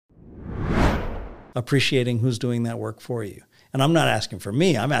appreciating who's doing that work for you. And I'm not asking for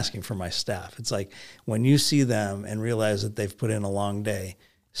me, I'm asking for my staff. It's like when you see them and realize that they've put in a long day,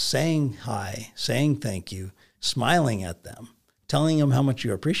 saying hi, saying thank you, smiling at them, telling them how much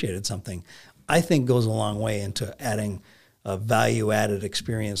you appreciated something, I think goes a long way into adding a value-added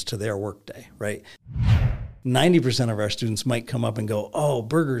experience to their workday, right? 90% of our students might come up and go, oh,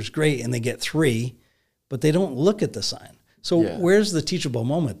 burger's great, and they get 3, but they don't look at the sign. So where's the teachable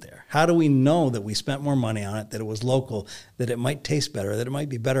moment there? How do we know that we spent more money on it, that it was local, that it might taste better, that it might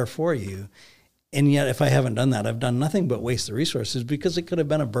be better for you? And yet, if I haven't done that, I've done nothing but waste the resources because it could have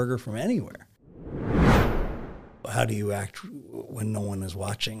been a burger from anywhere. How do you act when no one is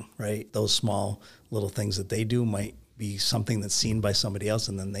watching, right? Those small little things that they do might be something that's seen by somebody else,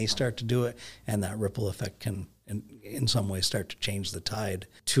 and then they start to do it, and that ripple effect can, in some ways, start to change the tide.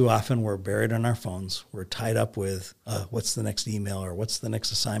 Too often we're buried on our phones. We're tied up with what's the next email, or what's the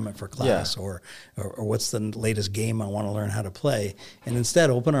next assignment for class, or what's the latest game I want to learn how to play. And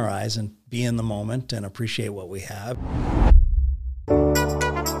instead, open our eyes and be in the moment and appreciate what we have.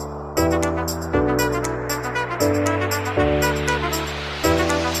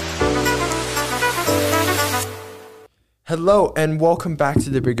 Hello and welcome back to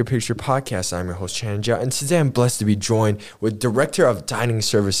the Bigger Picture Podcast. I'm your host, Channin Zhao, and today I'm blessed to be joined with Director of Dining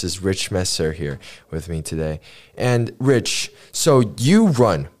Services, Rich Messer, here with me today. And Rich, so you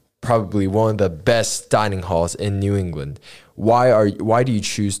run probably one of the best dining halls in New England. Why do you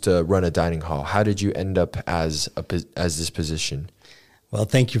choose to run a dining hall? How did you end up as this position? Well,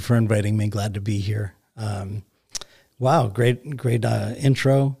 thank you for inviting me. Glad to be here. Wow, great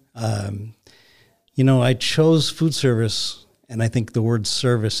intro. You know, I chose food service, and I think the word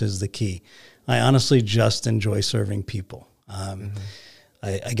service is the key. I honestly just enjoy serving people.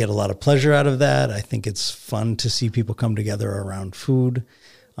 I get a lot of pleasure out of that. I think it's fun to see people come together around food.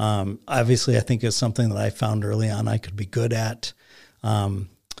 Obviously, I think it's something that I found early on I could be good at.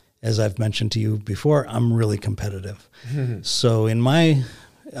 As I've mentioned to you before, I'm really competitive. So in my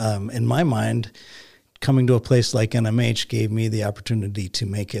mind, coming to a place like NMH gave me the opportunity to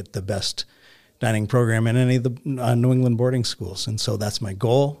make it the best dining program in any of the New England boarding schools. And so that's my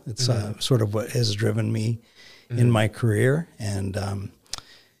goal. It's sort of what has driven me in my career, and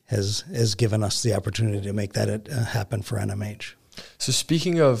has given us the opportunity to make that happen for NMH. So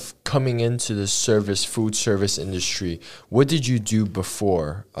speaking of coming into the food service industry, what did you do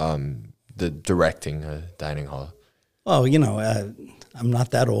before the directing a dining hall? Oh, you know, I'm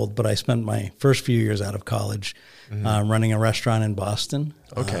not that old, but I spent my first few years out of college running a restaurant in Boston.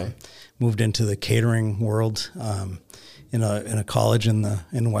 Okay. Moved into the catering world in a college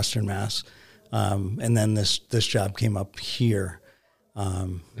in Western Mass, and then this job came up here.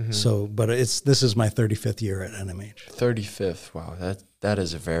 But this is my 35th year at NMH. 35th, wow, that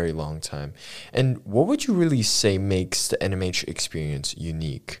is a very long time. And what would you really say makes the NMH experience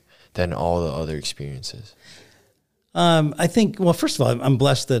unique than all the other experiences? I think, well, first of all, I'm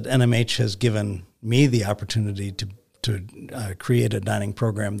blessed that NMH has given me the opportunity to create a dining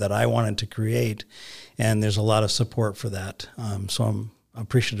program that I wanted to create, and there's a lot of support for that. So I'm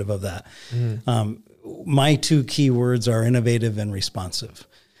appreciative of that. My two key words are innovative and responsive.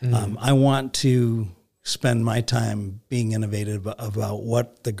 I want to spend my time being innovative about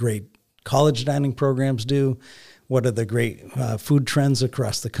what the great college dining programs do, what are the great food trends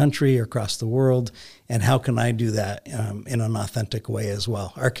across the country, across the world, and how can I do that in an authentic way as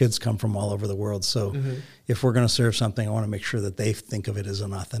well? Our kids come from all over the world, so if we're going to serve something, I want to make sure that they think of it as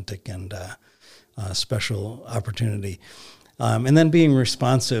an authentic and special opportunity. And then being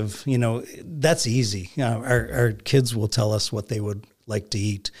responsive, you know, that's easy. Our kids will tell us what they would like to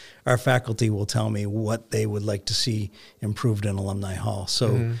eat. Our faculty will tell me what they would like to see improved in Alumni Hall.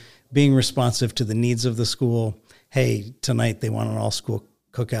 So being responsive to the needs of the school. Hey, tonight they want an all-school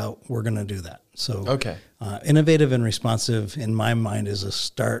cookout. We're going to do that. So innovative and responsive, in my mind, is a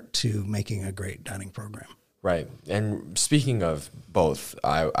start to making a great dining program. Right. And speaking of both,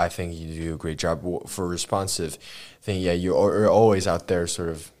 I think you do a great job. For responsive thing, you're always out there sort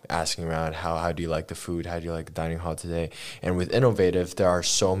of asking around, how do you like the food? How do you like the dining hall today? And with innovative, there are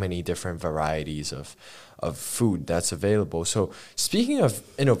so many different varieties of food that's available. So speaking of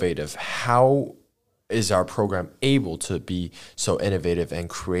innovative, how is our program able to be so innovative and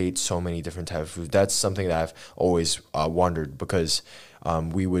create so many different types of food? That's something that I've always wondered, because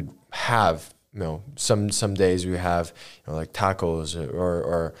we would have, you know, some days we have, you know, like tacos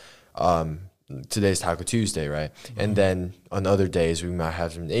or today's Taco Tuesday, right? And then on other days we might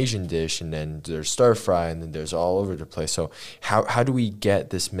have an Asian dish, and then there's stir fry, and then there's all over the place. So how do we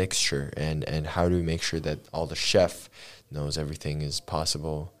get this mixture, and how do we make sure that all the chef knows everything is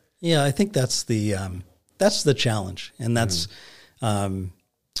possible? Yeah, I think that's the challenge, and that's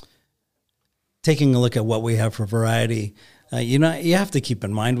taking a look at what we have for variety. You have to keep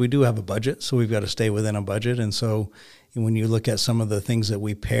in mind we do have a budget, so we've got to stay within a budget. And so when you look at some of the things that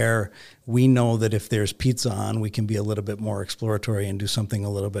we pair, we know that if there's pizza on, we can be a little bit more exploratory and do something a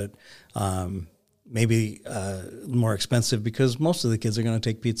little bit maybe more expensive, because most of the kids are going to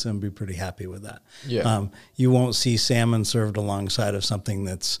take pizza and be pretty happy with that. Yeah. You won't see salmon served alongside of something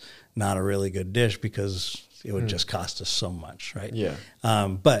that's not a really good dish, because it would just cost us so much, right? Yeah.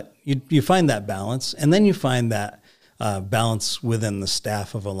 But you find that balance, and then you find that balance within the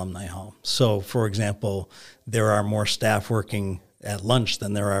staff of Alumni Hall. So, for example, there are more staff working at lunch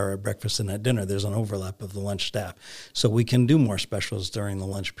than there are at breakfast and at dinner. There's an overlap of the lunch staff. So we can do more specials during the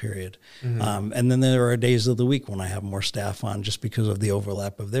lunch period. And then there are days of the week when I have more staff on just because of the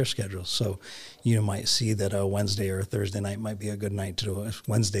overlap of their schedules. So you might see that a Wednesday or a Thursday night might be a good night to do it.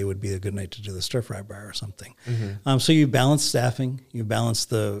 Wednesday would be a good night to do the stir-fry bar or something. So you balance staffing, you balance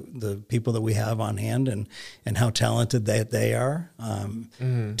the people that we have on hand and how talented they are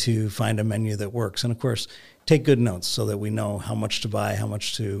to find a menu that works. And of course, take good notes so that we know how much to buy, how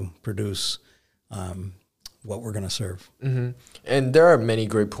much to produce, what we're going to serve. And there are many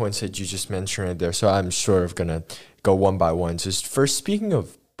great points that you just mentioned right there. So I'm sort of going to go one by one. So first, speaking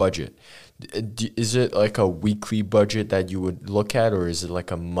of budget, is it like a weekly budget that you would look at, or is it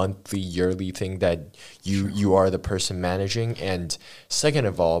like a monthly, yearly thing that you are the person managing? And second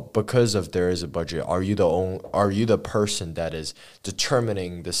of all, because of there is a budget, are you the person that is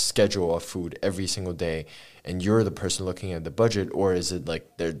determining the schedule of food every single day, and you're the person looking at the budget, or is it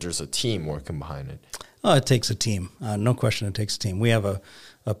like there's a team working behind it? Oh, it takes a team. No question, it takes a team. We have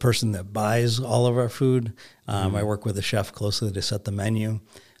a person that buys all of our food. I work with a chef closely to set the menu.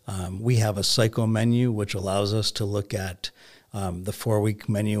 We have a cycle menu, which allows us to look at the 4-week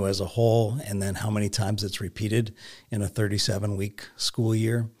menu as a whole, and then how many times it's repeated in a 37-week school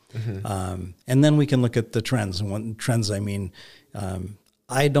year. And then we can look at the trends. And what trends I mean,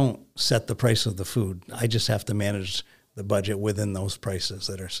 I don't set the price of the food. I just have to manage the budget within those prices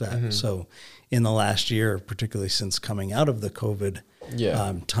that are set. So in the last year, particularly since coming out of the COVID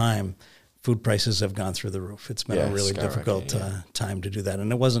time, food prices have gone through the roof. It's been a really difficult time to do that.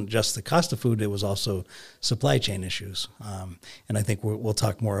 And it wasn't just the cost of food, it was also supply chain issues. And I think we'll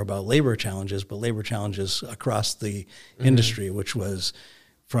talk more about labor challenges, but labor challenges across the industry, which was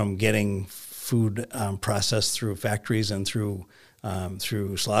from getting food processed through factories and through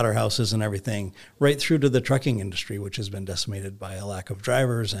slaughterhouses and everything, right through to the trucking industry, which has been decimated by a lack of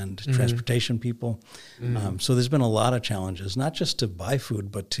drivers and transportation people. So there's been a lot of challenges, not just to buy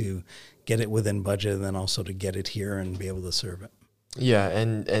food, but to get it within budget, and then also to get it here and be able to serve it. Yeah,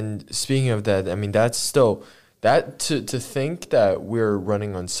 and speaking of that, I mean, that's still that to think that we're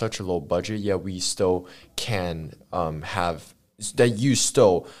running on such a low budget, yet we still can have that you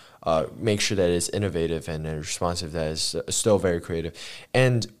still make sure that it's innovative and responsive, that is still very creative.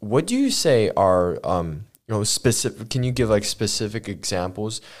 And what do you say are specific? Can you give like specific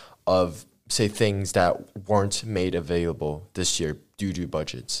examples of, say, things that weren't made available this year due to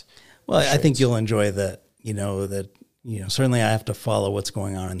budgets? Well, I think you'll enjoy that. Certainly I have to follow what's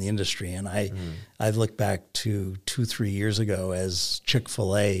going on in the industry, and I look back to 2-3 years ago as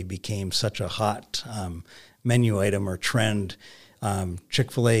Chick-fil-A became such a hot menu item or trend.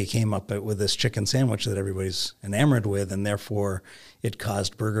 Chick-fil-A came up with this chicken sandwich that everybody's enamored with, and therefore it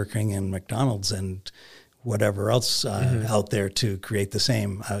caused Burger King and McDonald's and whatever else out there to create the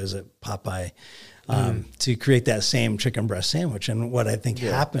same. I was at Popeye. To create that same chicken breast sandwich. And what I think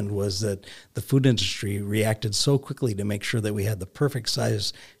happened was that the food industry reacted so quickly to make sure that we had the perfect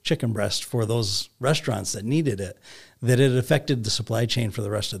size chicken breast for those restaurants that needed it, that it affected the supply chain for the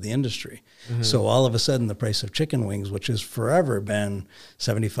rest of the industry. So all of a sudden, the price of chicken wings, which has forever been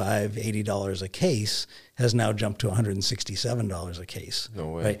 $75, $80 a case, has now jumped to $167 a case. No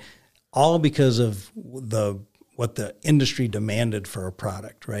way. Right? All because of what the industry demanded for a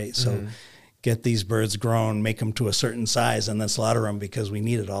product, right? So get these birds grown, make them to a certain size, and then slaughter them because we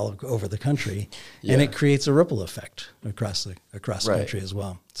need it all over the country. And it creates a ripple effect across the country as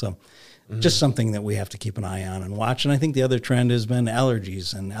well. So just something that we have to keep an eye on and watch. And I think the other trend has been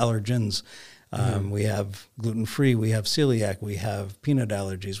allergies and allergens. We have gluten-free, we have celiac, we have peanut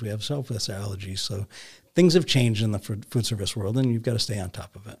allergies, we have self-less allergies. So things have changed in the food service world, and you've got to stay on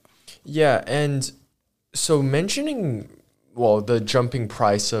top of it. Yeah, and so mentioning, the jumping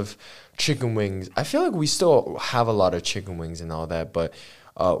price of chicken wings, I feel like we still have a lot of chicken wings and all that, but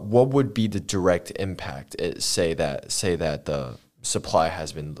what would be the direct impact? Say that the supply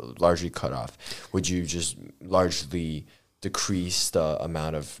has been largely cut off. Would you just largely decrease the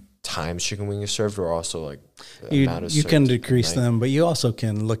amount of times chicken wing is served, or also like the You, amount of you can decrease night? them, but you also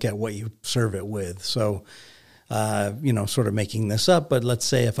can look at what you serve it with. So, sort of making this up, but let's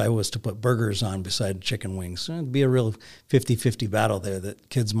say if I was to put burgers on beside chicken wings, it'd be a real 50-50 battle there that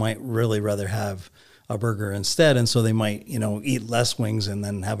kids might really rather have a burger instead. And so they might, eat less wings and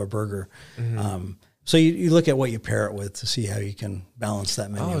then have a burger. So you look at what you pair it with to see how you can balance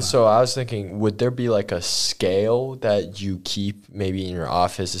that menu out. So I was thinking, would there be like a scale that you keep maybe in your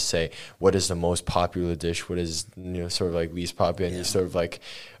office to say what is the most popular dish, what is sort of like least popular, and you sort of like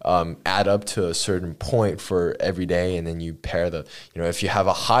add up to a certain point for every day, and then you pair the if you have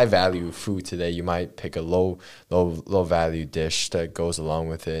a high value food today, you might pick a low value dish that goes along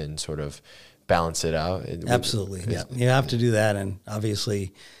with it and sort of balance it out. Absolutely, yeah. You have to do that, and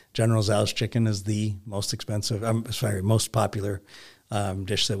obviously General Zhao's chicken is the most expensive, most popular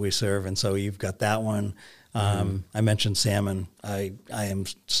dish that we serve. And so you've got that one. I mentioned salmon. I am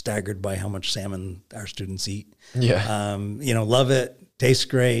staggered by how much salmon our students eat. Yeah. Love it, tastes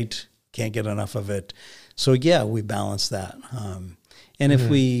great, can't get enough of it. So yeah, we balance that. And if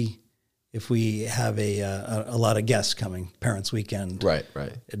we have a lot of guests coming, parents' weekend, right,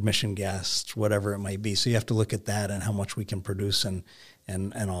 admission guests, whatever it might be. So you have to look at that and how much we can produce and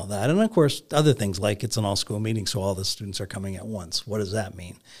all that. And of course, other things like it's an all-school meeting, so all the students are coming at once. What does that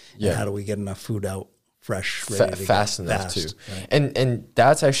mean? Yeah. And how do we get enough food out fresh, ready to fast go enough too? Right. And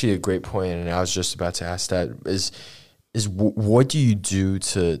that's actually a great point. And I was just about to ask that is what do you do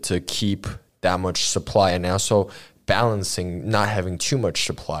to keep that much supply and also balancing not having too much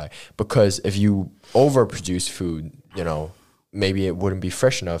supply? Because if you overproduce food, maybe it wouldn't be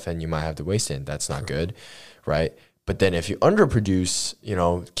fresh enough and you might have to waste it. That's not good, right? But then if you underproduce,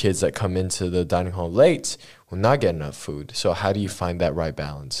 kids that come into the dining hall late will not get enough food. So how do you find that right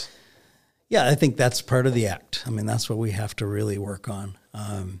balance? Yeah, I think that's part of the act. I mean, that's what we have to really work on,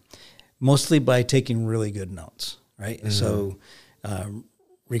 mostly by taking really good notes, right? Mm-hmm. So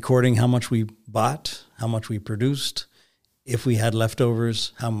recording how much we bought, how much we produced, if we had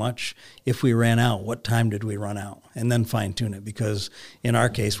leftovers, how much, if we ran out, what time did we run out, and then fine tune it. Because in our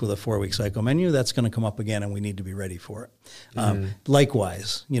case, with a 4-week cycle menu, that's going to come up again and we need to be ready for it.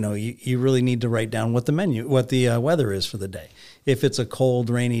 Likewise, you really need to write down what the weather is for the day. If it's a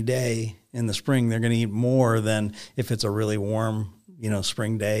cold, rainy day in the spring, they're going to eat more than if it's a really warm,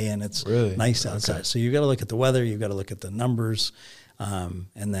 spring day and it's really nice outside. Okay. So you've got to look at the weather, you've got to look at the numbers, and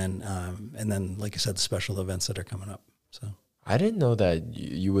then, like I said, the special events that are coming up. So I didn't know that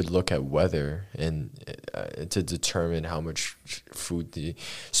you would look at weather and to determine how much food.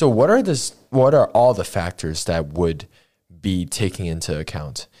 So what are all the factors that would be taken into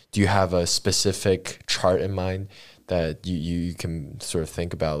account? Do you have a specific chart in mind that you can sort of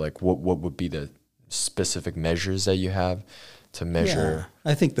think about, like what would be the specific measures that you have to measure?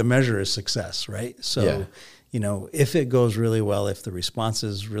 Yeah, I think the measure is success, right? So, if it goes really well, if the response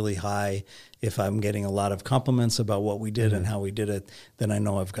is really high, if I'm getting a lot of compliments about what we did and how we did it, then I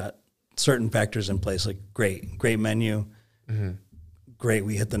know I've got certain factors in place, like great menu, great,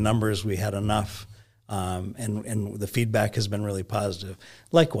 we hit the numbers, we had enough, and the feedback has been really positive.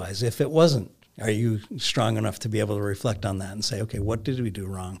 Likewise, if it wasn't, are you strong enough to be able to reflect on that and say, okay, what did we do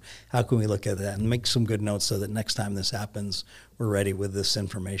wrong? How can we look at that and make some good notes so that next time this happens, we're ready with this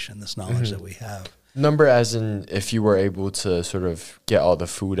information, this knowledge that we have. Number as in if you were able to sort of get all the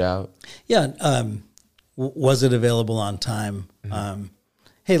food out? Yeah. Was it available on time?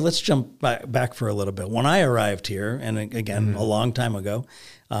 Hey, let's jump back for a little bit. When I arrived here, and again, a long time ago,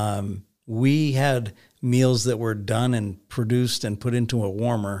 we had meals that were done and produced and put into a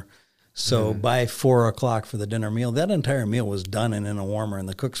warmer. So by 4 o'clock for the dinner meal, that entire meal was done and in a warmer, and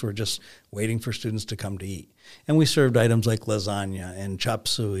the cooks were just waiting for students to come to eat. And we served items like lasagna and chop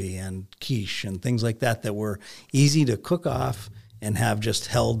suey and quiche and things like that were easy to cook off and have just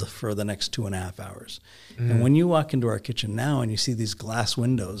held for the next 2.5 hours. And when you walk into our kitchen now and you see these glass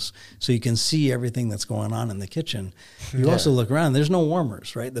windows, so you can see everything that's going on in the kitchen, you also look around, there's no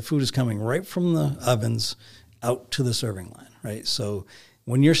warmers, right? The food is coming right from the ovens out to the serving line, right? So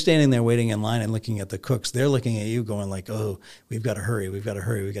when you're standing there waiting in line and looking at the cooks, they're looking at you going like, oh, we've got to hurry, we've got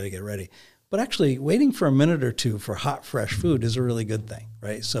to get ready. But actually, waiting for a minute or two for hot, fresh food is a really good thing,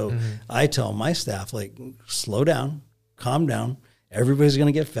 right? So I tell my staff, like, slow down, calm down. Everybody's going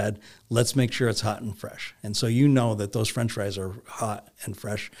to get fed. Let's make sure it's hot and fresh. And so you know that those French fries are hot and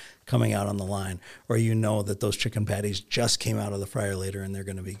fresh coming out on the line, or you know that those chicken patties just came out of the fryer later and they're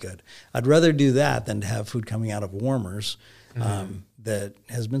going to be good. I'd rather do that than to have food coming out of warmers that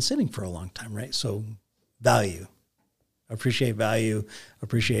has been sitting for a long time, right? So value, appreciate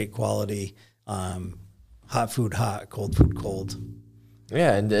quality, high hot food hot, cold food cold.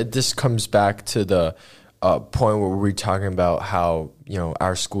 Yeah, and this comes back to the point where we're talking about how, you know,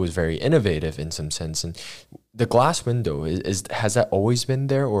 our school is very innovative in some sense. And the glass window, has that always been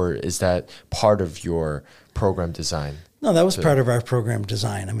there, or is that part of your program design? No, that was part of our program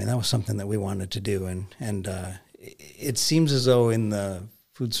design. I mean, that was something that we wanted to do. And it seems as though in the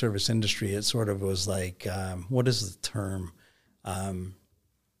food service industry, it sort of was like, what is the term?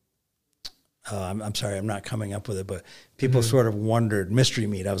 I'm sorry, I'm not coming up with it, but people sort of wondered, mystery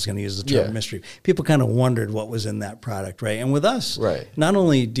meat, I was going to use the term mystery. People kind of wondered what was in that product, right? And with us, not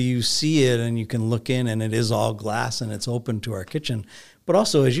only do you see it and you can look in and it is all glass and it's open to our kitchen, but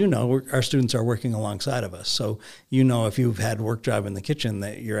also, as you know, our students are working alongside of us. So, you know, if you've had work job in the kitchen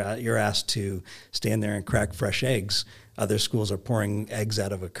that you're asked to stand there and crack fresh eggs. Other schools are pouring eggs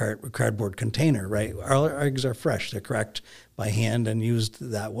out of a cardboard container, right? Our eggs are fresh. They're cracked by hand and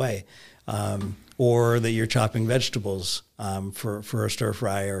used that way. Or that you're chopping vegetables for a stir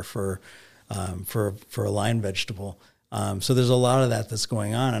fry or for a line vegetable. So there's a lot of that's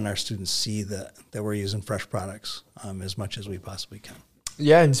going on, and our students see that we're using fresh products as much as we possibly can.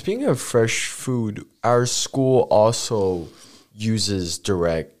 Yeah, and speaking of fresh food, our school also uses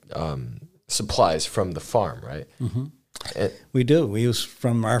direct supplies from the farm, right? Mm-hmm. We do. We use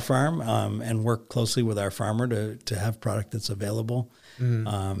from our farm and work closely with our farmer to have product that's available.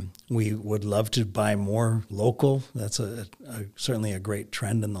 Mm-hmm. We would love to buy more local. That's certainly a great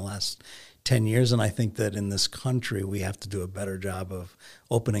trend in the last 10 years. And I think that in this country, we have to do a better job of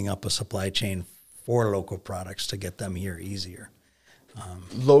opening up a supply chain for local products to get them here easier.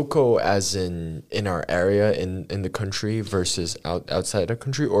 Local as in our area, in the country versus outside the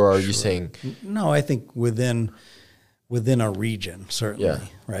country? Or are you saying? No, I think within a region, certainly,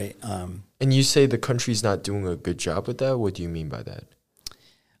 right? And you say the country's not doing a good job with that? What do you mean by that?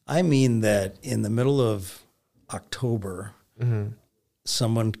 I mean that in the middle of October,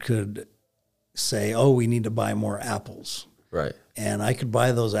 someone could say, oh, we need to buy more apples. Right. And I could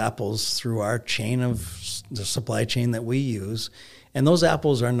buy those apples through our chain of the supply chain that we use. And those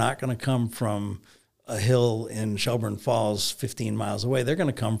apples are not going to come from a hill in Shelburne Falls 15 miles away. They're going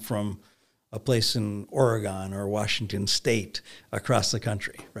to come from a place in Oregon or Washington State across the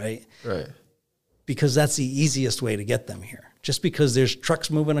country, right? Right. Because that's the easiest way to get them here. Just because there's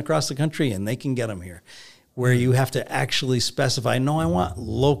trucks moving across the country and they can get them here. Where you have to actually specify, no, I want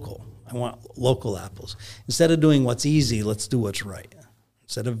local. I want local apples. Instead of doing what's easy, let's do what's right.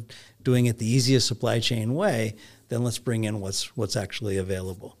 Instead of doing it the easiest supply chain way, then let's bring in what's actually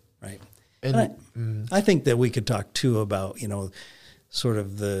available, right? And I think that we could talk too about, you know, sort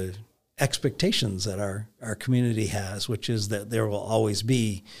of the expectations that our community has, which is that there will always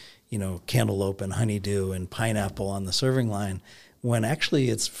be, you know, cantaloupe and honeydew and pineapple on the serving line, when actually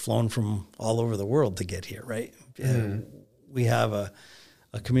it's flown from all over the world to get here, right? We have a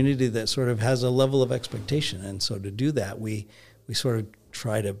community that sort of has a level of expectation, and so to do that, we sort of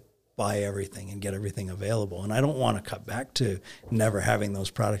try to buy everything and get everything available. And I don't want to cut back to never having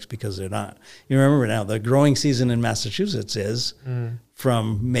those products because they're not. You remember now, the growing season in Massachusetts is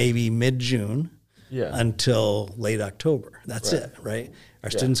from maybe mid-June until late October. That's it, right? Our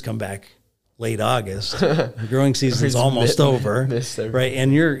students come back late August. The growing season's almost over, right?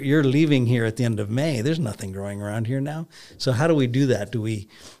 And you're leaving here at the end of May. There's nothing growing around here now. So how do we do that? Do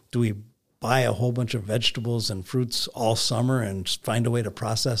we buy a whole bunch of vegetables and fruits all summer and find a way to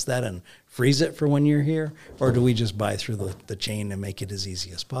process that and freeze it for when you're here? Or do we just buy through the chain and make it as easy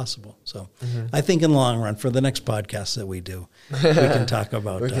as possible? So I think in the long run, for the next podcast that we do, we can talk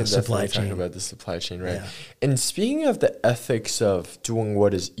about supply chain. Talk about the supply chain, right? Yeah. And speaking of the ethics of doing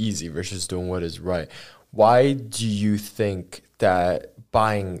what is easy versus doing what is right, why do you think that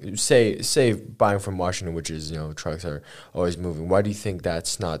buying, say buying from Washington, which is, you know, trucks are always moving, why do you think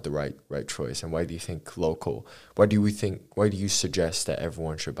that's not the right choice? And why do you think local? Why do you suggest that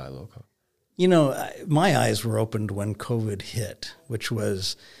everyone should buy local? You know, my eyes were opened when COVID hit, which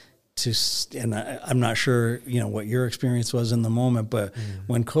was and I'm not sure, you know, what your experience was in the moment, but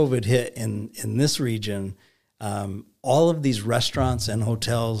when COVID hit in this region, all of these restaurants and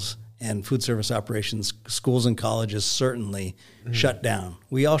hotels and food service operations, schools and colleges certainly shut down.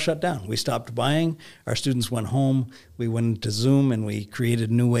 We all shut down. We stopped buying. Our students went home. We went into Zoom, and we created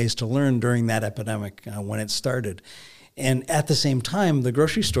new ways to learn during that epidemic when it started. And at the same time, the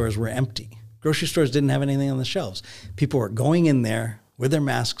grocery stores were empty. Grocery stores didn't have anything on the shelves. People were going in there with their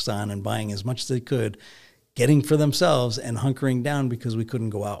masks on and buying as much as they could, getting for themselves and hunkering down because we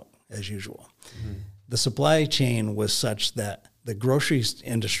couldn't go out as usual. The supply chain was such that the grocery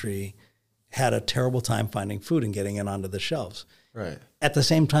industry had a terrible time finding food and getting it onto the shelves. Right. at the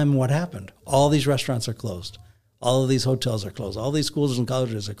same time, what happened? All these restaurants are closed. All of these hotels are closed. All these schools and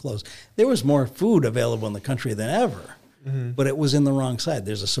colleges are closed. There was more food available in the country than ever, but it was in the wrong side.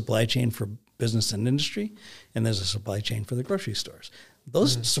 There's a supply chain for business and industry, and there's a supply chain for the grocery stores.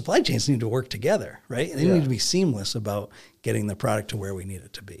 Those supply chains need to work together, right? They need to be seamless about getting the product to where we need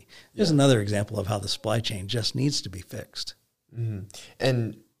it to be. There's another example of how the supply chain just needs to be fixed.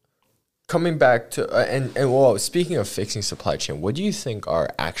 And coming back to, well, speaking of fixing supply chain, what do you think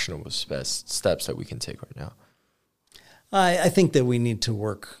are actionable steps that we can take right now? I think that we need to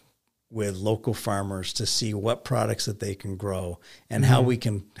work with local farmers to see what products that they can grow and how we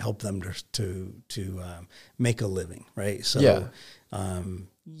can help them to make a living, right? So,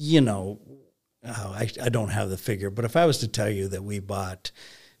 you know, I don't have the figure, but if I was to tell you that we bought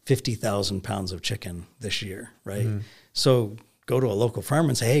 50,000 pounds of chicken this year, right? So go to a local farmer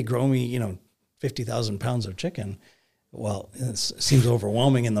and say, hey, grow me, 50,000 pounds of chicken. Well, it seems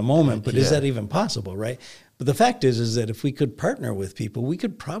overwhelming in the moment, but is that even possible, right? But the fact is that if we could partner with people, we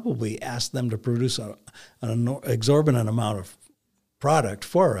could probably ask them to produce an exorbitant amount of product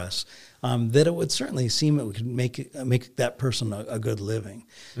for us, that it would certainly seem it could make that person a good living.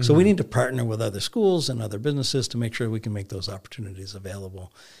 So we need to partner with other schools and other businesses to make sure we can make those opportunities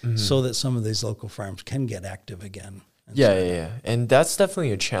available so that some of these local farms can get active again. And that's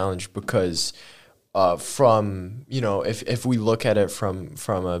definitely a challenge because from, if we look at it from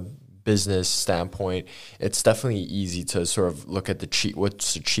a business standpoint, it's definitely easy to sort of look at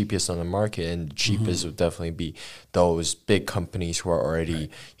what's the cheapest on the market, and the cheapest would definitely be those big companies who are already,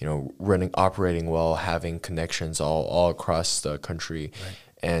 operating well, having connections all across the country.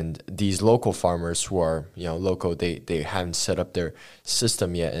 And these local farmers who are, local, they haven't set up their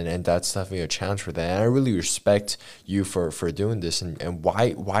system yet, and that's definitely a challenge for them. And I really respect you for doing this. And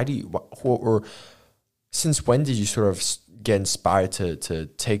why do you, or since when did you sort of get inspired to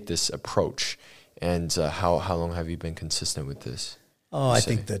take this approach, and how long have you been consistent with this? I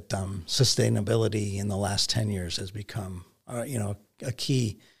think that sustainability in the last 10 years has become a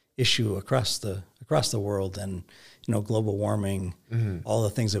key issue across the world, and global warming, all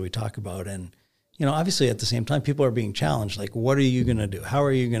the things that we talk about. And obviously at the same time, people are being challenged, like, what are you going to do? How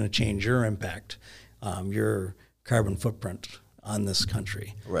are you going to change your impact, your carbon footprint on this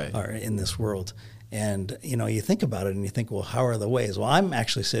country, or in this world? And, you think about it and you think, well, how are the ways? Well, I'm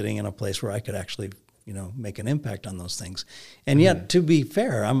actually sitting in a place where I could actually, make an impact on those things. And yet, to be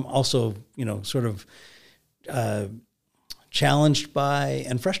fair, I'm also, sort of challenged by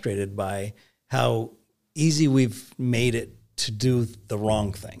and frustrated by how easy we've made it to do the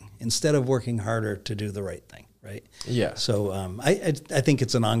wrong thing instead of working harder to do the right thing. Right. Yeah. So I think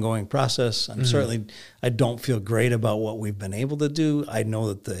it's an ongoing process. I'm certainly, I don't feel great about what we've been able to do. I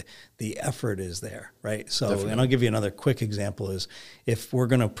know that the effort is there. Right. So, definitely. And I'll give you another quick example is if we're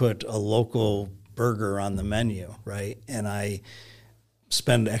going to put a local burger on the menu, right, and I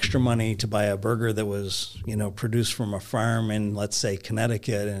spend extra money to buy a burger that was, produced from a farm in, let's say,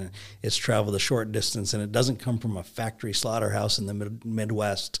 Connecticut, and it's traveled a short distance, and it doesn't come from a factory slaughterhouse in the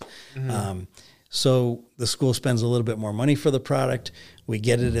Midwest. So the school spends a little bit more money for the product. We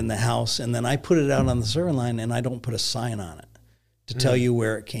get it in the house, and then I put it out on the serving line, and I don't put a sign on it to tell you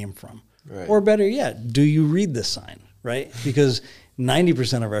where it came from. Right. Or better yet, do you read the sign, right? Because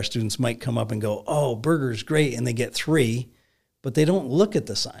 90% of our students might come up and go, oh, burger's great, and they get 3, but they don't look at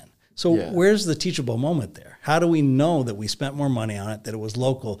the sign. So where's the teachable moment there? How do we know that we spent more money on it, that it was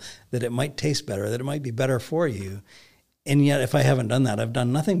local, that it might taste better, that it might be better for you? And yet, if I haven't done that, I've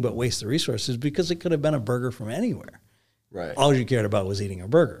done nothing but waste the resources, because it could have been a burger from anywhere. Right. All you cared about was eating a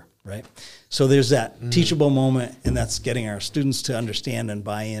burger, right? So there's that teachable moment, and that's getting our students to understand and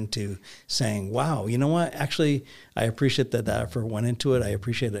buy into saying, wow, you know what? Actually, I appreciate that effort went into it. I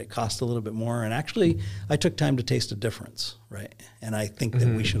appreciate that it cost a little bit more. And actually, I took time to taste a difference, right? And I think that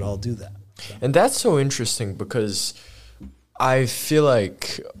we should all do that. So. And that's so interesting because I feel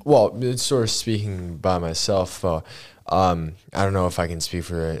like, well, it's sort of speaking by myself, I don't know if I can speak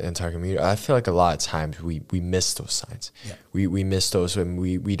for the entire community. I feel like a lot of times we miss those signs. Yeah. We miss those when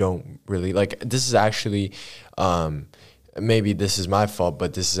we don't really, like, this is actually, maybe this is my fault,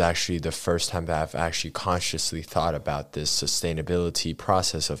 but this is actually the first time that I've actually consciously thought about this sustainability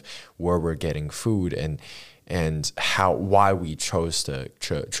process of where we're getting food and why we chose to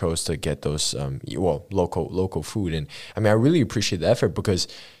get those local food. And I mean, I really appreciate the effort because,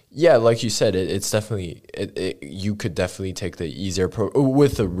 yeah, like you said, it's definitely you could definitely take the easier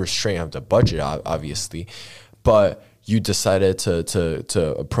with the restraint of the budget, obviously, but you decided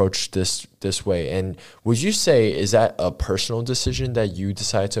to approach this way. And would you say, is that a personal decision that you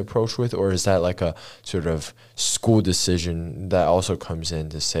decided to approach with, or is that like a sort of school decision that also comes in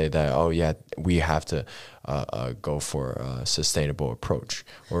to say that, oh yeah, we have to go for a sustainable approach?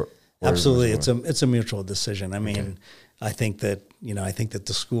 Or absolutely, it's a mutual decision. I mean, I think that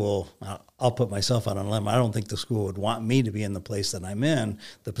the school, I'll put myself out on a limb. I don't think the school would want me to be in the place that I'm in,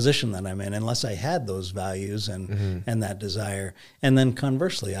 the position that I'm in, unless I had those values and that desire. And then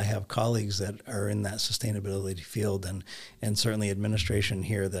conversely, I have colleagues that are in that sustainability field and certainly administration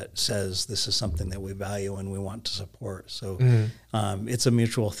here that says this is something that we value and we want to support. So it's a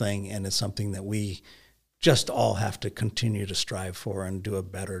mutual thing, and it's something that we just all have to continue to strive for and do a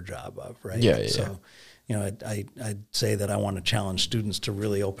better job of, right? So, I'd say that I want to challenge students to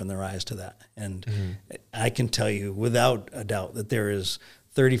really open their eyes to that. And I can tell you without a doubt that there is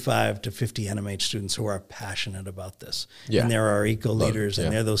 35 to 50 NMH students who are passionate about this. And there are eco leaders,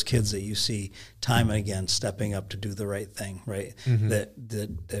 and they're those kids that you see time and again stepping up to do the right thing, right?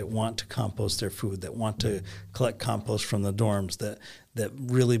 That want to compost their food, that want to collect compost from the dorms, that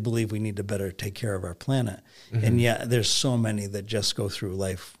really believe we need to better take care of our planet. And yet there's so many that just go through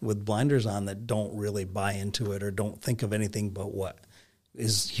life with blinders on that don't really buy into it or don't think of anything but what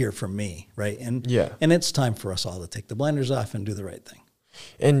is here for me, right? And it's time for us all to take the blinders off and do the right thing.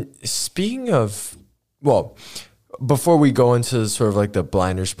 And speaking of, well, before we go into sort of like the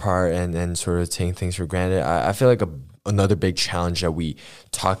blinders part and sort of taking things for granted, I feel like another big challenge that we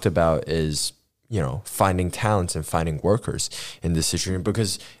talked about is, finding talents and finding workers in this situation,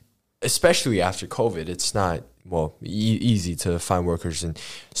 because especially after COVID, it's not, easy to find workers, and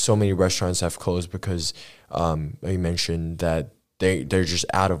so many restaurants have closed because you mentioned that they're just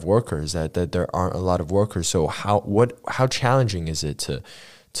out of workers, that there aren't a lot of workers. So how challenging is it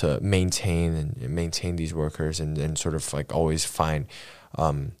to maintain these workers and sort of like always find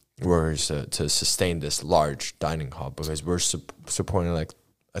workers to sustain this large dining hall, because we're supporting like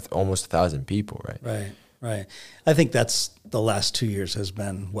almost 1,000 people, right? Right. I think that's the last 2 years has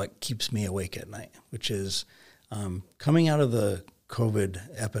been what keeps me awake at night, which is coming out of the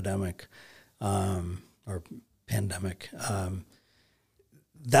COVID epidemic or pandemic.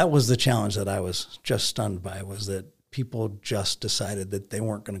 That was the challenge that I was just stunned by, was that people just decided that they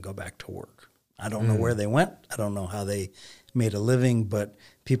weren't going to go back to work. I don't know where they went. I don't know how they made a living, but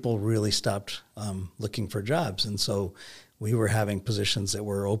people really stopped looking for jobs. And so we were having positions that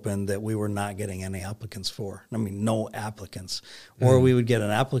were open that we were not getting any applicants for. I mean, no applicants. Or we would get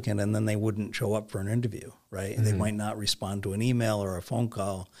an applicant and then they wouldn't show up for an interview, right? And they might not respond to an email or a phone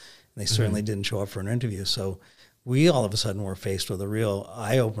call. And they certainly didn't show up for an interview. So we all of a sudden were faced with a real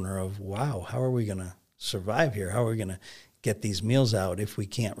eye-opener of, wow, how are we going to survive here? How are we going to get these meals out if we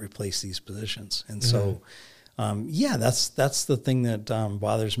can't replace these positions? And so, that's the thing that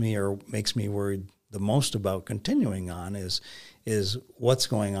bothers me or makes me worried the most about continuing on is what's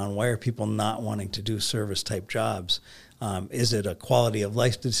going on. Why are people not wanting to do service-type jobs? Is it a quality of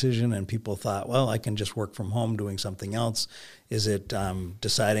life decision and people thought, well, I can just work from home doing something else? Is it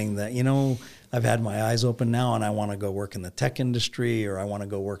deciding that, I've had my eyes open now and I want to go work in the tech industry or I want to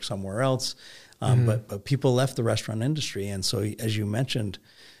go work somewhere else? But people left the restaurant industry. And so, as you mentioned,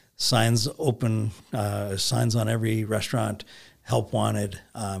 signs on every restaurant, help wanted,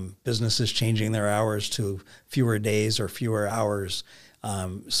 businesses changing their hours to fewer days or fewer hours.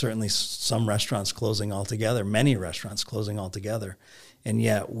 Certainly some restaurants closing altogether, many restaurants closing altogether. And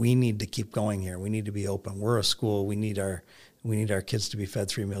yet we need to keep going here. We need to be open. We're a school. We need our kids to be fed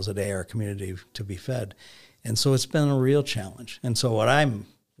 3 meals a day, our community to be fed. And so it's been a real challenge. And so what I'm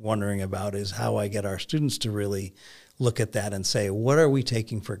wondering about is how I get our students to really look at that and say, what are we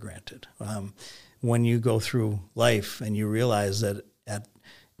taking for granted? When you go through life and you realize that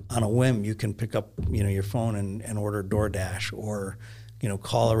on a whim you can pick up your phone and order DoorDash, or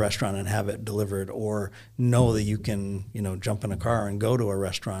call a restaurant and have it delivered, or know that you can jump in a car and go to a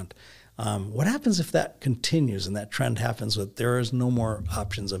restaurant. What happens if that continues and that trend happens with there is no more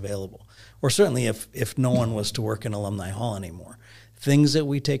options available? Or certainly if no one was to work in Alumni Hall anymore. Things that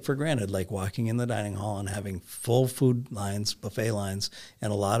we take for granted, like walking in the dining hall and having full food lines, buffet lines,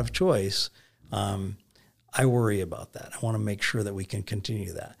 and a lot of choice, I worry about that. I want to make sure that we can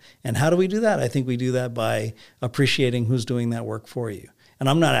continue that. And how do we do that? I think we do that by appreciating who's doing that work for you. And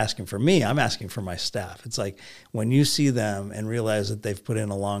I'm not asking for me, I'm asking for my staff. It's like when you see them and realize that they've put in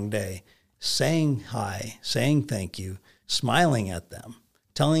a long day, saying hi, saying thank you, smiling at them,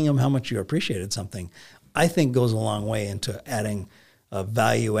 telling them how much you appreciated something, I think goes a long way into adding a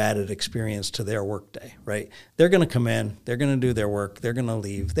value-added experience to their workday, right? They're going to come in, they're going to do their work, they're going to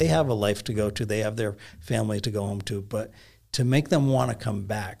leave. They have a life to go to, they have their family to go home to, but to make them want to come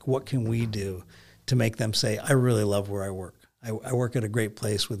back, what can we do to make them say, I really love where I work. I work at a great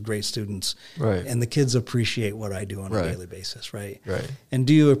place with great students, right? And the kids appreciate what I do on right. a daily basis, right? Right. And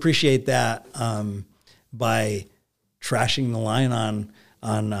do you appreciate that by trashing the line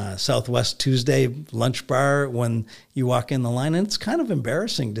on Southwest Tuesday lunch bar when you walk in the line? And it's kind of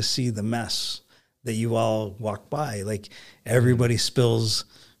embarrassing to see the mess that you all walk by. Like everybody spills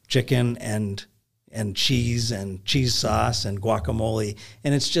chicken and cheese and cheese sauce and guacamole,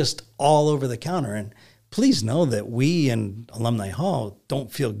 and it's just all over the counter. And please know that we in Alumni Hall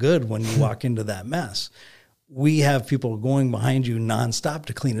don't feel good when you walk into that mess. We have people going behind you nonstop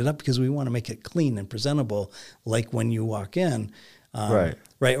to clean it up because we want to make it clean and presentable, like when you walk in. Right.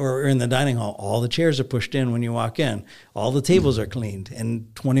 Right. Or in the dining hall, all the chairs are pushed in when you walk in. All the tables are cleaned.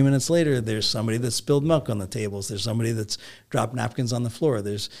 And 20 minutes later, there's somebody that spilled milk on the tables. There's somebody that's dropped napkins on the floor.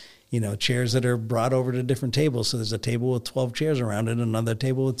 There's, chairs that are brought over to different tables. So there's a table with 12 chairs around it, another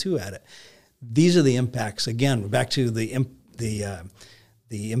table with 2 at it. These are the impacts. Again, back to the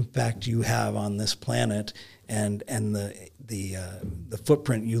impact you have on this planet and the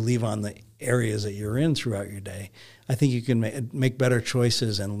footprint you leave on the areas that you're in throughout your day. I think you can make better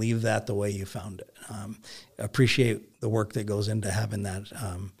choices and leave that the way you found it. Appreciate the work that goes into having that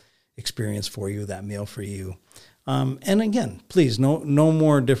experience for you, that meal for you. And again, please, no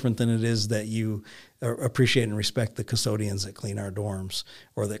more different than it is that you appreciate and respect the custodians that clean our dorms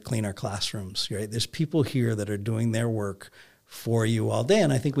or that clean our classrooms, right? There's people here that are doing their work for you all day,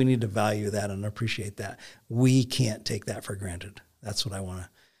 and I think we need to value that and appreciate that. We can't take that for granted. That's what I want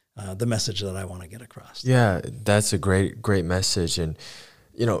to, the message that I want to get across. Yeah, that's a great message. And,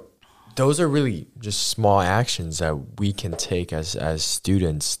 those are really just small actions that we can take as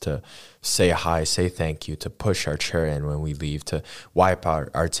students to say hi, say thank you, to push our chair in when we leave, to wipe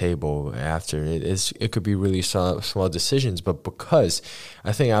our table after. It could be really small decisions, but because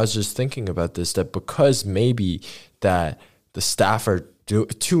I think I was just thinking about this, that because maybe that the staff are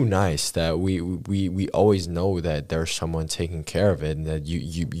too nice, that we always know that there's someone taking care of it, and that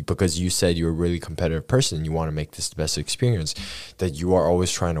you because you said you're a really competitive person, you want to make this the best experience, that you are always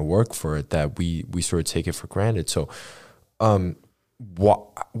trying to work for it, that we sort of take it for granted. So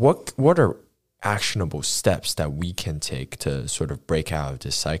what are actionable steps that we can take to sort of break out of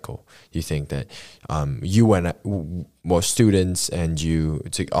this cycle? You think that you and most students and you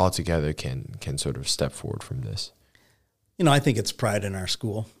all together can sort of step forward from this? I think it's pride in our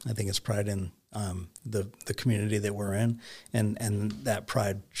school. I think it's pride in the community that we're in, and that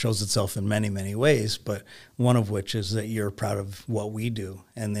pride shows itself in many, many ways, but one of which is that you're proud of what we do,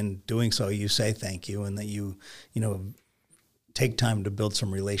 and in doing so, you say thank you, and that you take time to build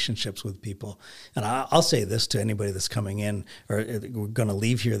some relationships with people. And I'll say this to anybody that's coming in or we're going to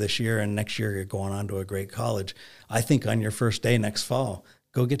leave here this year, and next year you're going on to a great college. I think on your first day next fall,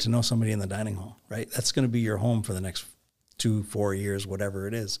 go get to know somebody in the dining hall, right? That's going to be your home for the next 2-4 years, whatever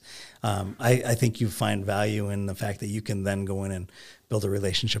it is. I think you find value in the fact that you can then go in and build a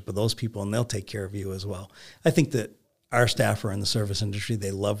relationship with those people, and they'll take care of you as well. I think that our staff are in the service industry. They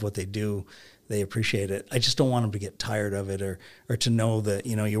love what they do. They appreciate it. I just don't want them to get tired of it or to know that,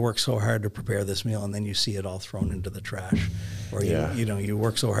 you work so hard to prepare this meal and then you see it all thrown into the trash. Or, you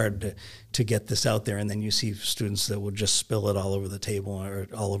work so hard to get this out there and then you see students that will just spill it all over the table or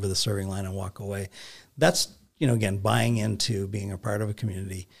all over the serving line and walk away. That's, again, buying into being a part of a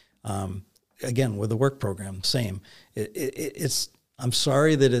community. Again, with the work program, same. It's I'm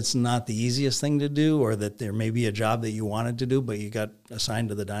sorry that it's not the easiest thing to do, or that there may be a job that you wanted to do, but you got assigned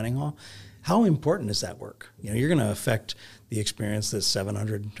to the dining hall. How important is that work? You're going to affect the experience that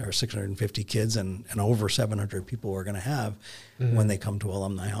 700 or 650 kids and over 700 people are going to have when they come to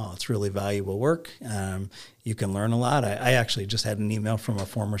Alumni Hall. It's really valuable work. You can learn a lot. I actually just had an email from a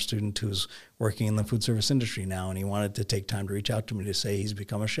former student who's working in the food service industry now, and he wanted to take time to reach out to me to say he's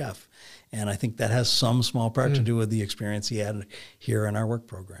become a chef. And I think that has some small part to do with the experience he had here in our work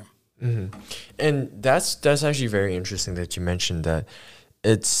program. And that's actually very interesting that you mentioned that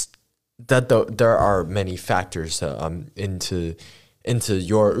it's that there are many factors into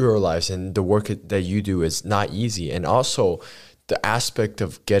your lives, and the work that you do is not easy. And also the aspect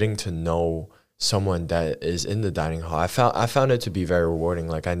of getting to know someone that is in the dining hall, I found it to be very rewarding.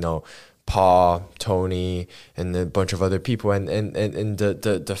 Like, I know Paul, Tony, and a bunch of other people, and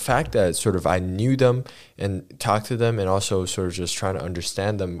the fact that sort of I knew them and talked to them, and also sort of just trying to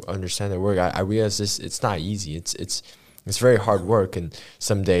understand their work, I realized it's not easy. It's very hard work, and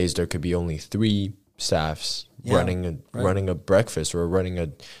some days there could be only 3 staffs Yeah, running a breakfast or running a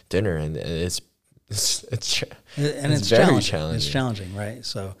dinner, and it's very challenging. It's challenging, right?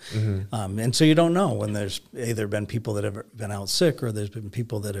 So, and so you don't know when there's either been people that have been out sick, or there's been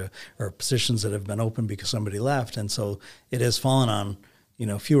people that are, or positions that have been open because somebody left, and so it has fallen on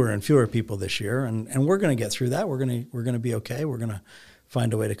fewer and fewer people this year, and we're going to get through that. We're going to be okay. We're going to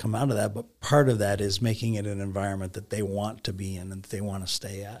find a way to come out of that. But part of that is making it an environment that they want to be in and that they want to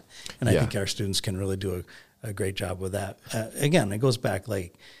stay at. And I think our students can really do a great job with that. Again, it goes back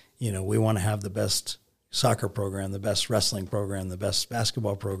we want to have the best soccer program, the best wrestling program, the best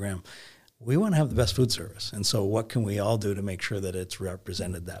basketball program. We want to have the best food service. And so what can we all do to make sure that it's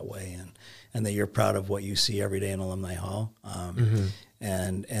represented that way, and that you're proud of what you see every day in Alumni Hall.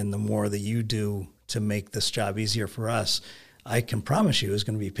 And the more that you do to make this job easier for us, I can promise you is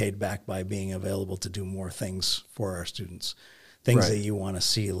going to be paid back by being available to do more things for our students. Things that you want to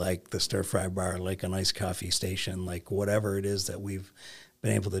see, like the stir-fry bar, like a nice coffee station, like whatever it is that we've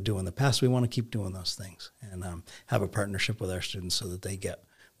been able to do in the past. We want to keep doing those things and have a partnership with our students so that they get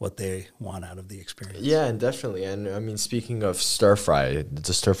what they want out of the experience. Yeah, and definitely. And I mean, speaking of stir-fry,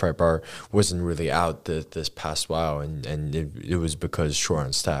 the stir-fry bar wasn't really out this past while, and it was because short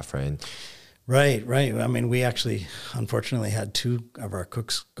on staff, right? Right. I mean, we actually, unfortunately, had 2 of our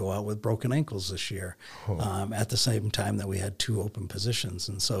cooks go out with broken ankles this year at the same time that we had 2 open positions.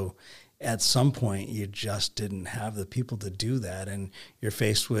 And so at some point, you just didn't have the people to do that. And you're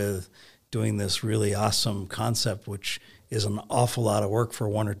faced with doing this really awesome concept, which is an awful lot of work for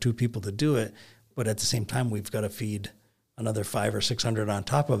 1 or 2 people to do it. But at the same time, we've got to feed another 500 or 600 on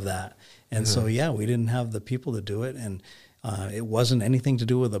top of that. And so, we didn't have the people to do it. And it wasn't anything to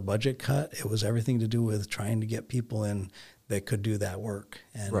do with a budget cut. It was everything to do with trying to get people in that could do that work.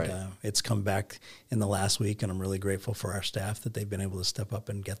 And it's come back in the last week, and I'm really grateful for our staff that they've been able to step up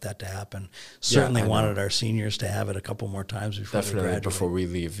and get that to happen. Certainly wanted our seniors to have it a couple more times before we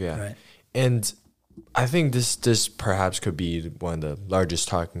leave. Right. And I think this perhaps could be one of the largest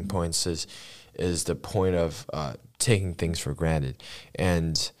talking points is the point of taking things for granted.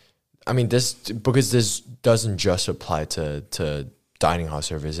 And I mean, this doesn't just apply to dining hall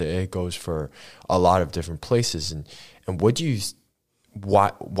service. It goes for a lot of different places. And why do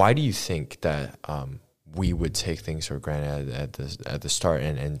you think that we would take things for granted at the start,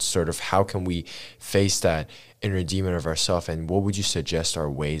 and sort of how can we face that inner demon of ourselves? And what would you suggest are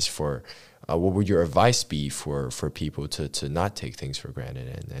ways for what would your advice be for people to not take things for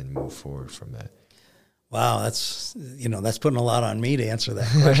granted and move forward from that? Wow, that's putting a lot on me to answer that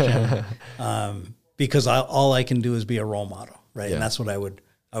question, because all I can do is be a role model, right? Yeah. And that's what I would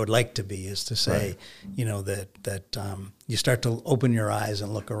like to be, is to say, that you start to open your eyes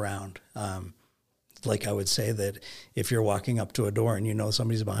and look around. Like I would say that if you're walking up to a door and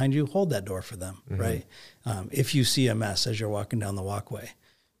somebody's behind you, hold that door for them, right? If you see a mess as you're walking down the walkway,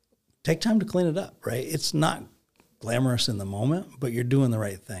 take time to clean it up, right? It's not glamorous in the moment, but you're doing the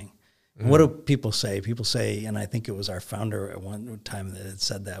right thing. What do people say? People say, and I think it was our founder at one time that had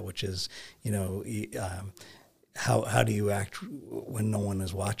said that, which is, how do you act when no one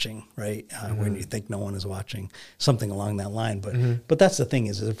is watching, right? When you think no one is watching, something along that line. But that's the thing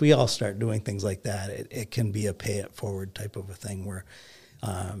is if we all start doing things like that, it can be a pay it forward type of a thing where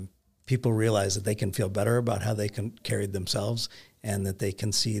people realize that they can feel better about how they can carry themselves, and that they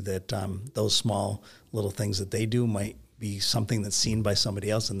can see that those small little things that they do might be something that's seen by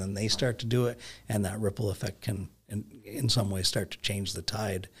somebody else, and then they start to do it, and that ripple effect can in some ways start to change the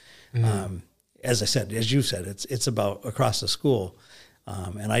tide. As you said, it's about across the school,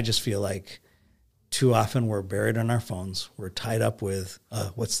 and I just feel like too often we're buried on our phones. We're tied up with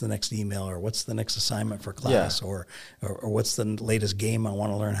what's the next email, or what's the next assignment for class, or what's the latest game I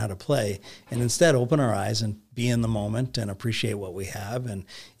want to learn how to play. And instead, open our eyes and be in the moment and appreciate what we have. And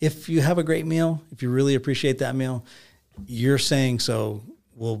if you have a great meal, if you really appreciate that meal, you're saying so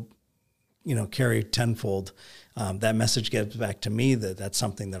will carry tenfold. That message gets back to me that's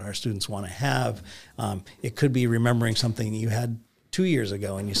something that our students want to have. It could be remembering something you had 2 years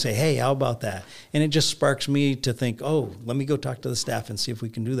ago, and you say, hey, how about that? And it just sparks me to think, oh, let me go talk to the staff and see if we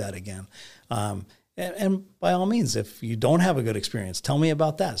can do that again. And by all means, if you don't have a good experience, tell me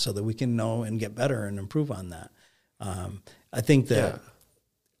about that so that we can know and get better and improve on that. I think that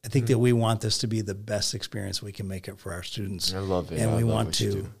we want this to be the best experience we can make it for our students. I love it. And we want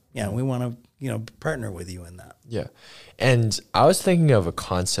to partner with you in that. Yeah. And I was thinking of a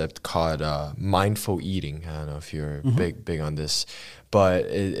concept called mindful eating. I don't know if you're big on this, but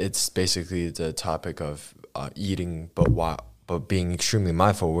it's basically the topic of eating, but but being extremely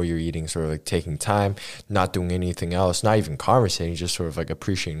mindful where you're eating, sort of like taking time, not doing anything else, not even conversating, just sort of like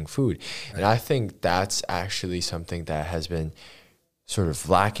appreciating food. Right. And I think that's actually something that has been sort of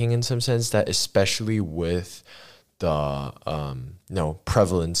lacking in some sense, that especially with the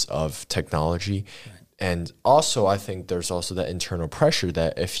prevalence of technology. Right. And also, I think there's also that internal pressure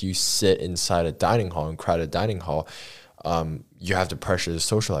that if you sit inside a dining hall, and crowded dining hall, you have the pressure to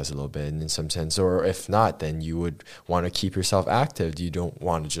socialize a little bit in some sense. Or if not, then you would want to keep yourself active. You don't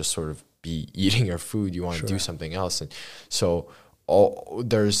want to just sort of be eating your food. You want to do something else. And so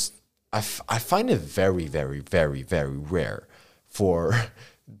I find it very, very, very, very rare for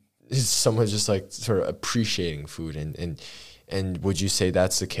someone just like sort of appreciating food. And would you say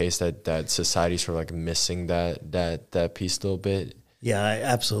that's the case, that society's sort of like missing that piece a little bit? Yeah,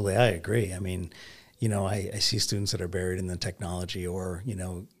 absolutely. I agree. I mean, I see students that are buried in the technology, or,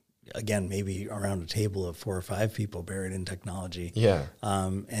 again, maybe around a table of 4 or 5 people buried in technology. Yeah.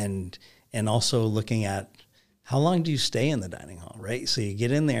 And also looking at how long do you stay in the dining hall, right? So you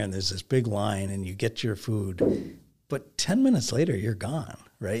get in there and there's this big line and you get your food, but 10 minutes later you're gone,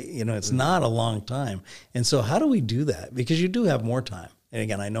 right? It's not a long time. And so how do we do that? Because you do have more time. And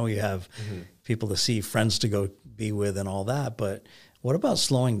again, I know you have people to see, friends to go be with and all that, but what about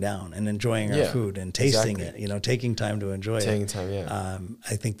slowing down and enjoying our food and tasting it, taking time to enjoy it? Taking time, yeah.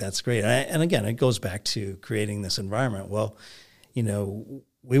 I think that's great. And again, it goes back to creating this environment. Well,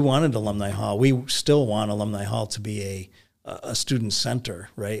 we wanted Alumni Hall. We still want Alumni Hall to be a student center,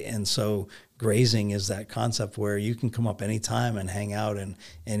 right? And so grazing is that concept where you can come up anytime and hang out and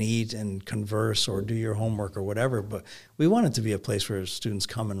eat and converse or do your homework or whatever. But we want it to be a place where students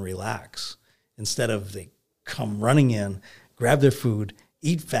come and relax instead of they come running in, grab their food,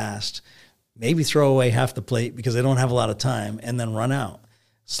 eat fast, maybe throw away half the plate because they don't have a lot of time, and then run out.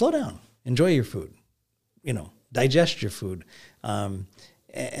 Slow down. Enjoy your food. Digest your food.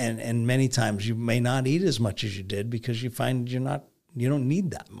 And many times you may not eat as much as you did because you find you don't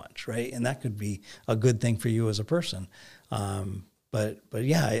need that much, right? And that could be a good thing for you as a person. But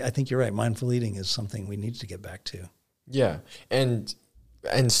yeah, I think you're right. Mindful eating is something we need to get back to. Yeah. And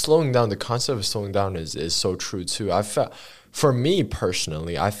slowing down, the concept of slowing down is so true too. For me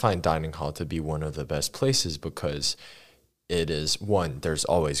personally, I find dining hall to be one of the best places because it is, one, there's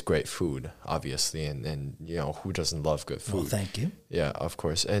always great food, obviously, and who doesn't love good food? Well, thank you. Yeah, of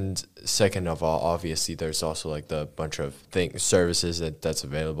course. And second of all, obviously, there's also like the bunch of services that's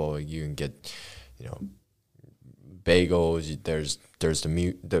available. You can get, bagels. There's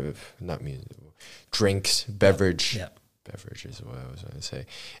drinks, beverage. Yeah. Beverage is what I was going to say.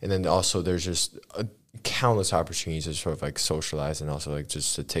 And then also there's just countless opportunities to sort of like socialize and also like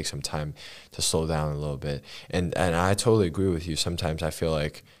just to take some time to slow down a little bit. And I totally agree with you. Sometimes I feel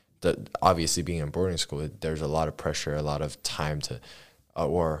like that obviously being in boarding school, there's a lot of pressure, a lot of time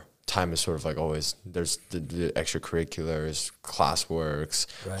or time is sort of like always, there's the extracurriculars, classworks,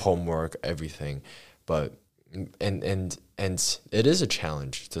 homework, everything. But, and it is a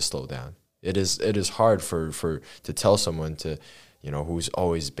challenge to slow down. It is hard to tell someone to, who's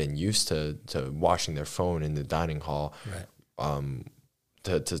always been used to watching their phone in the dining hall,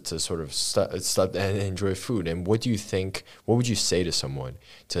 to sort of stop and enjoy food. And what would you say to someone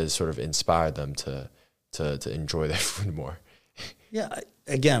to sort of inspire them to enjoy their food more? Yeah,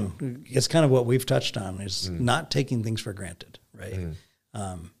 again, it's kind of what we've touched on is not taking things for granted, right?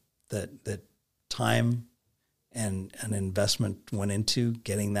 That time and an investment went into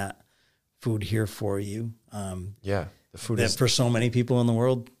getting that food here for you. The food is for so many people in the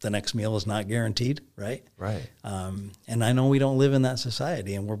world, the next meal is not guaranteed, right? Right. And I know we don't live in that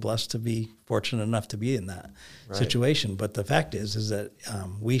society, and we're blessed to be fortunate enough to be in that situation. But the fact is that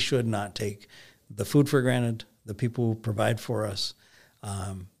we should not take the food for granted, the people who provide for us,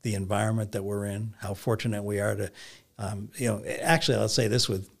 the environment that we're in, how fortunate we are to, actually, I'll say this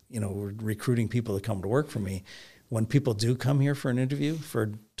with, we're recruiting people to come to work for me. When people do come here for an interview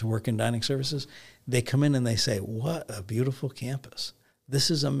to work in dining services, they come in and they say, "What a beautiful campus! This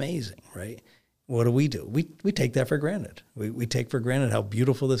is amazing!" Right? What do? We take that for granted. We take for granted how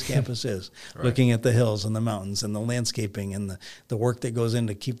beautiful this campus is. Looking at the hills and the mountains and the landscaping and the work that goes in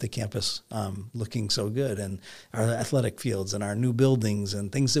to keep the campus looking so good, and our athletic fields and our new buildings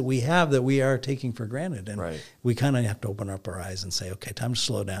and things that we have that we are taking for granted. And we kind of have to open up our eyes and say, "Okay, time to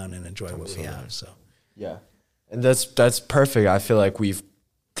slow down and enjoy what we have." So yeah. And that's perfect. I feel like we've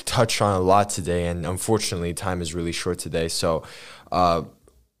touched on a lot today, and unfortunately time is really short today. So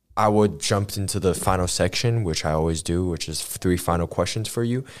I would jump into the final section, which I always do, which is 3 final questions for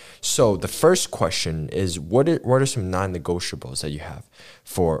you. So the first question is, what are some non-negotiables that you have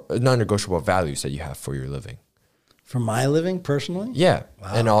non-negotiable values that you have for your living? For my living personally? Yeah.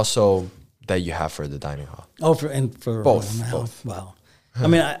 Wow. And also that you have for the dining hall. Oh, for both. Wow. I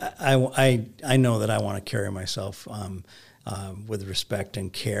mean, I know that I want to carry myself with respect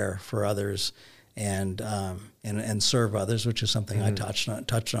and care for others, and serve others, which is something I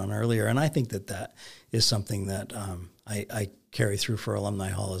touched on earlier. And I think that is something that I carry through for Alumni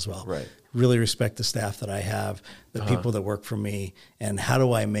Hall as well. Right. Really respect the staff that I have, the people that work for me, and how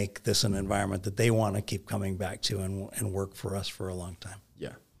do I make this an environment that they want to keep coming back to and work for us for a long time.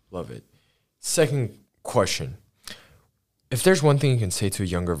 Yeah, love it. Second question. If there's one thing you can say to a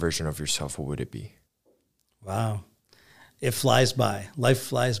younger version of yourself, what would it be? Wow. It flies by. Life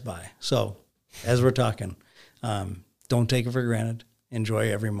flies by. So as we're talking, don't take it for granted.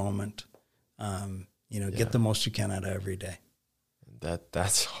 Enjoy every moment. Get the most you can out of every day.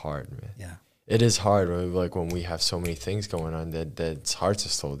 That's hard, man. Yeah. It is hard, like when we have so many things going on that it's hard to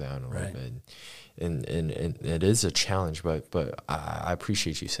slow down a little bit. And it is a challenge, but I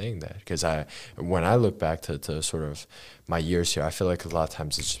appreciate you saying that, because when I look back to sort of my years here, I feel like a lot of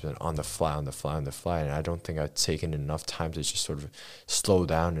times it's just been on the fly, and I don't think I've taken enough time to just sort of slow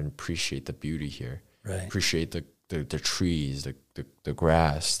down and appreciate the beauty here. Right. Appreciate the trees, the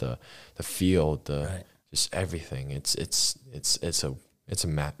grass, the field, just everything. It's a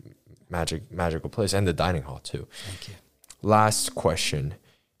magical place, and the dining hall too. Thank you. Last question.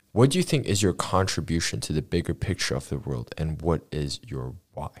 What do you think is your contribution to the bigger picture of the world, and what is your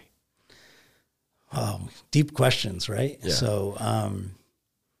why? Oh, deep questions, right? Yeah. So,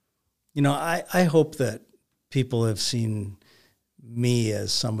 I hope that people have seen me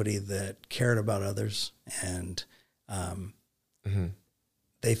as somebody that cared about others, and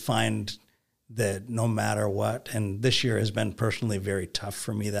they find that no matter what, and this year has been personally very tough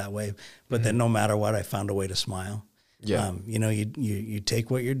for me that way, but that no matter what, I found a way to smile. Yeah. You take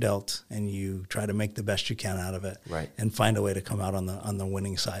what you're dealt and you try to make the best you can out of it, right, and find a way to come out on the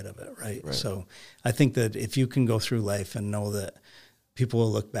winning side of it, right? So I think that if you can go through life and know that people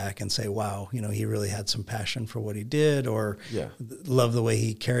will look back and say, wow, he really had some passion for what he did, or love the way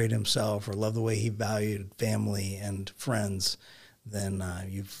he carried himself, or love the way he valued family and friends, then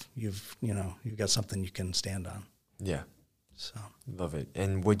you've got something you can stand on. Yeah. So love it.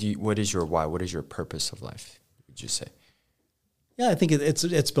 And what is your why? What is your purpose of life, would you say? Yeah, I think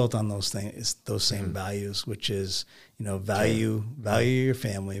it's built on those things, those same values, which is, value your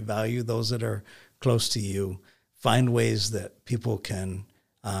family, value those that are close to you, find ways that people can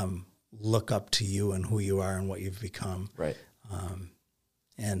look up to you and who you are and what you've become. Right.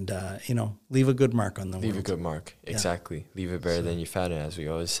 And leave a good mark on the world. Leave a good mark. Exactly. Leave it better than you found it, as we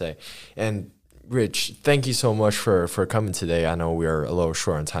always say. And Rich, thank you so much for coming today. I know we are a little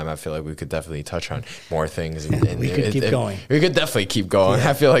short on time. I feel like we could definitely touch on more things. And we could keep going. We could definitely keep going. Yeah.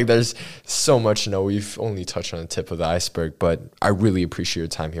 I feel like there's so much. We've only touched on the tip of the iceberg, but I really appreciate your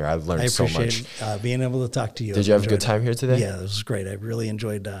time here. I've learned so much. I appreciate being able to talk to you. Did you have a good time here today? Yeah, it was great. I really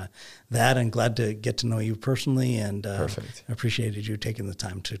enjoyed that, and glad to get to know you personally. And perfect. I appreciated you taking the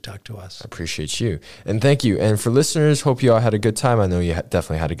time to talk to us. I appreciate you. And thank you. And for listeners, hope you all had a good time. I know you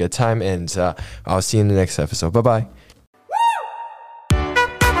definitely had a good time. And I'll see you in the next episode. Bye-bye.